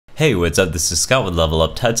Hey, what's up? This is Scott with Level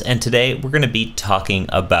Up Tuts, and today we're going to be talking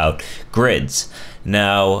about grids.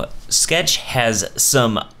 Now, Sketch has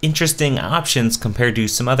some interesting options compared to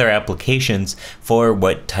some other applications for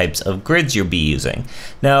what types of grids you'll be using.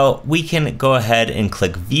 Now, we can go ahead and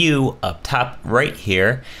click View up top right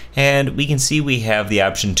here, and we can see we have the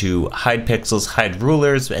option to hide pixels, hide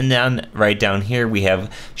rulers, and then right down here we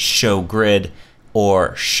have Show Grid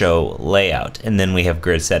or Show Layout, and then we have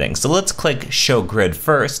grid settings. So let's click Show Grid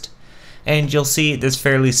first, and you'll see this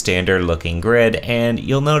fairly standard looking grid, and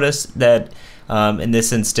you'll notice that in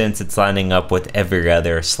this instance it's lining up with every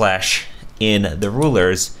other slash in the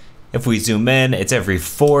rulers. If we zoom in, it's every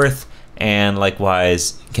fourth, and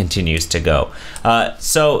likewise continues to go.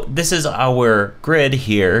 So this is our grid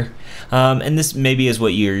here, and this maybe is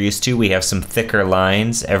what you're used to. We have some thicker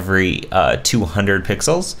lines every 200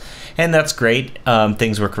 pixels, and that's great.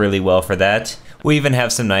 Things work really well for that. We even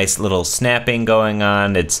have some nice little snapping going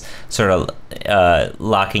on. It's sort of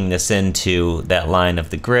locking this into that line of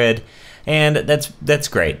the grid, and that's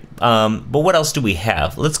great. But what else do we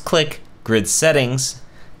have? Let's click Grid Settings,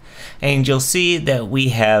 and you'll see that we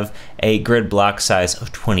have a grid block size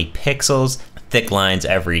of 20 pixels, thick lines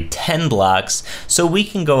every 10 blocks. So we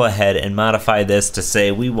can go ahead and modify this to say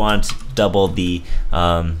we want double the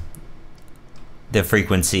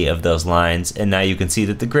frequency of those lines, and now you can see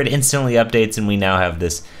that the grid instantly updates, and we now have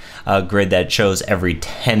this grid that shows every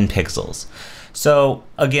 10 pixels. So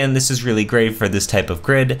again, this is really great for this type of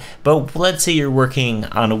grid, but let's say you're working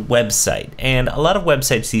on a website, and a lot of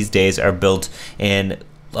websites these days are built in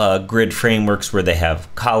grid frameworks where they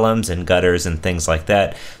have columns and gutters and things like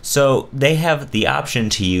that. So they have the option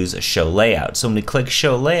to use Show Layout. So when we click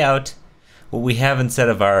Show Layout, what we have instead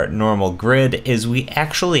of our normal grid is we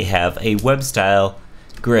actually have a web style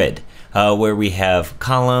grid where we have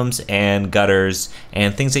columns and gutters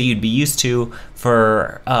and things that you'd be used to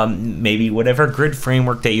for maybe whatever grid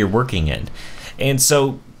framework that you're working in. And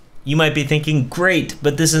so you might be thinking, great,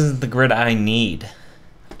 but this isn't the grid I need.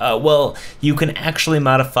 Well, you can actually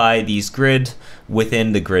modify these grids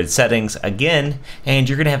within the grid settings again, and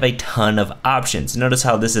you're gonna have a ton of options. Notice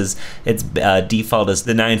how this is, its default is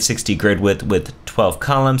the 960 grid width with 12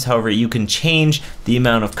 columns. However, you can change the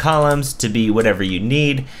amount of columns to be whatever you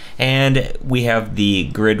need, and we have the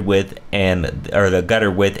grid width or the gutter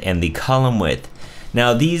width and the column width.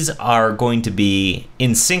 Now these are going to be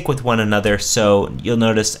in sync with one another, so you'll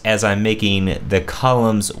notice as I'm making the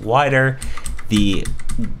columns wider, the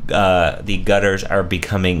gutters are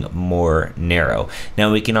becoming more narrow.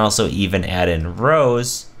 Now we can also even add in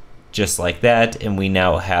rows just like that, and we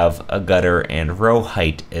now have a gutter and row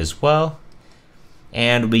height as well.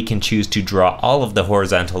 And we can choose to draw all of the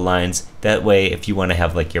horizontal lines. That way, if you want to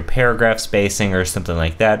have like your paragraph spacing or something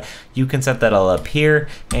like that, you can set that all up here,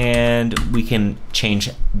 and we can change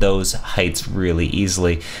those heights really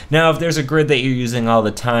easily. Now, if there's a grid that you're using all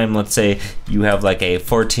the time, let's say you have like a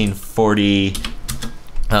 1440,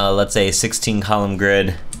 let's say 16 column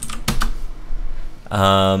grid,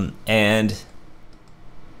 and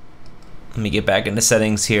let me get back into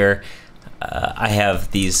settings here. I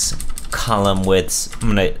have these column widths. I'm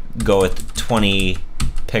gonna go with 20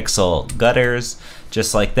 pixel gutters,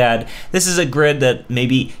 just like that. This is a grid that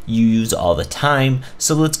maybe you use all the time,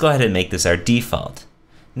 so let's go ahead and make this our default.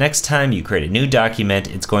 Next time you create a new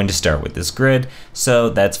document, it's going to start with this grid, so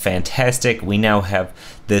that's fantastic. We now have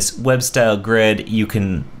this web style grid. You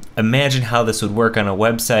can imagine how this would work on a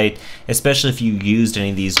website, especially if you used any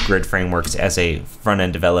of these grid frameworks as a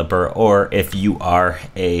front-end developer, or if you are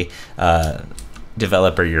a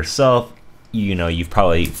developer yourself. You know, you're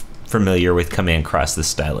probably familiar with coming across this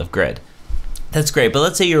style of grid. That's great, but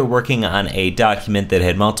let's say you're working on a document that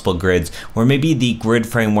had multiple grids, where maybe the grid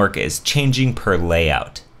framework is changing per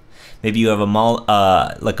layout. Maybe you have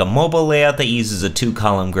like a mobile layout that uses a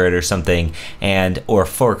 2-column grid or something, or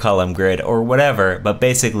 4-column grid or whatever, but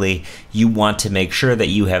basically you want to make sure that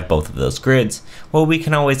you have both of those grids. Well, we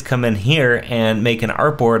can always come in here and make an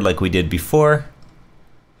artboard like we did before.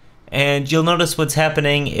 And you'll notice what's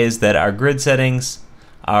happening is that our grid settings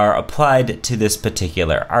are applied to this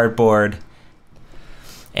particular artboard,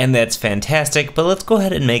 and that's fantastic. But let's go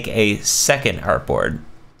ahead and make a second artboard.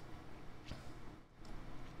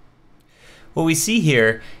 What we see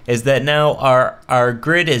here is that now our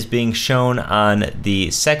grid is being shown on the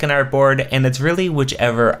second artboard, and it's really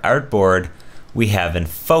whichever artboard we have in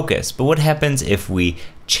focus. But what happens if we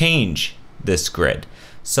change this grid?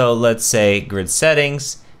 So let's say grid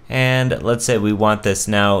settings, and let's say we want this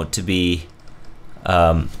now to be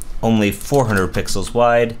only 400 pixels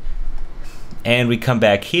wide, and we come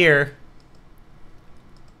back here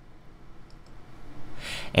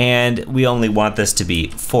and we only want this to be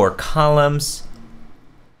 4 columns.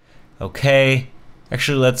 Okay,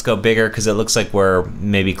 actually let's go bigger because it looks like we're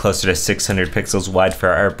maybe closer to 600 pixels wide for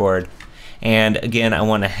our artboard. And again, I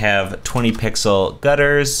want to have 20 pixel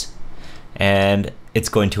gutters, and it's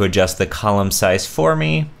going to adjust the column size for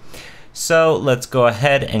me. So let's go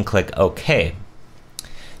ahead and click OK.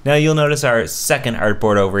 Now you'll notice our second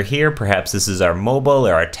artboard over here. Perhaps this is our mobile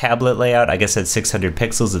or our tablet layout. I guess at 600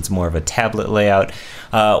 pixels, it's more of a tablet layout.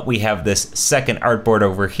 We have this second artboard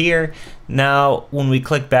over here. Now, when we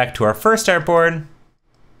click back to our first artboard,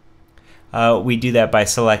 we do that by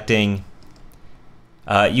selecting,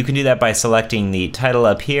 you can do that by selecting the title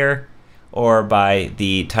up here or by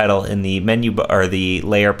the title in the menu or the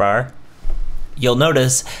layer bar. You'll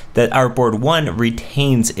notice that artboard 1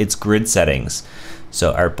 retains its grid settings.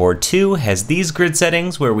 So artboard 2 has these grid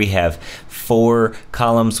settings where we have 4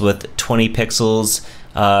 columns with 20 pixels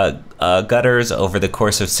gutters over the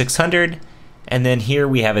course of 600, and then here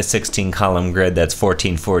we have a 16 column grid that's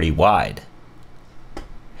 1440 wide.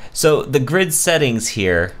 So the grid settings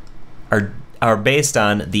here are based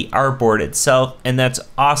on the artboard itself, and that's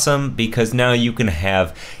awesome because now you can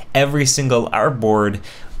have every single artboard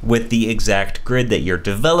with the exact grid that your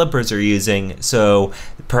developers are using. So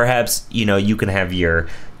perhaps, you know, you can have your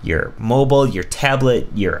mobile, your tablet,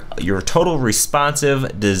 your total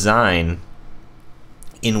responsive design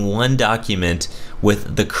in one document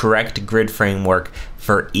with the correct grid framework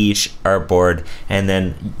for each artboard, and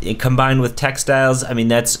then combined with textiles. I mean,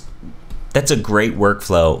 that's a great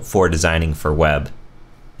workflow for designing for web.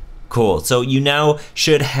 Cool, so you now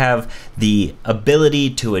should have the ability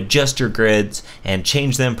to adjust your grids and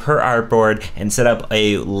change them per artboard and set up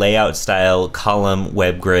a layout style column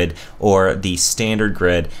web grid or the standard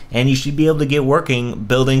grid, and you should be able to get working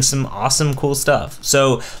building some awesome cool stuff.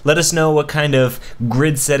 So let us know what kind of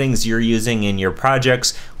grid settings you're using in your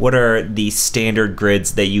projects. What are the standard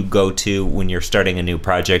grids that you go to when you're starting a new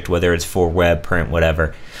project, whether it's for web, print,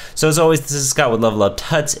 whatever. So as always, this is Scott with Level Up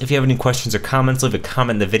Tuts. If you have any questions or comments, leave a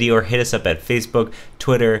comment in the video or hit us up at Facebook,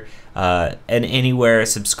 Twitter, and anywhere.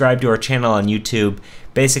 Subscribe to our channel on YouTube.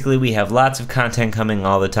 Basically, we have lots of content coming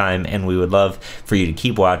all the time, and we would love for you to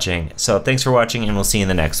keep watching. So thanks for watching, and we'll see you in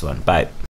the next one. Bye.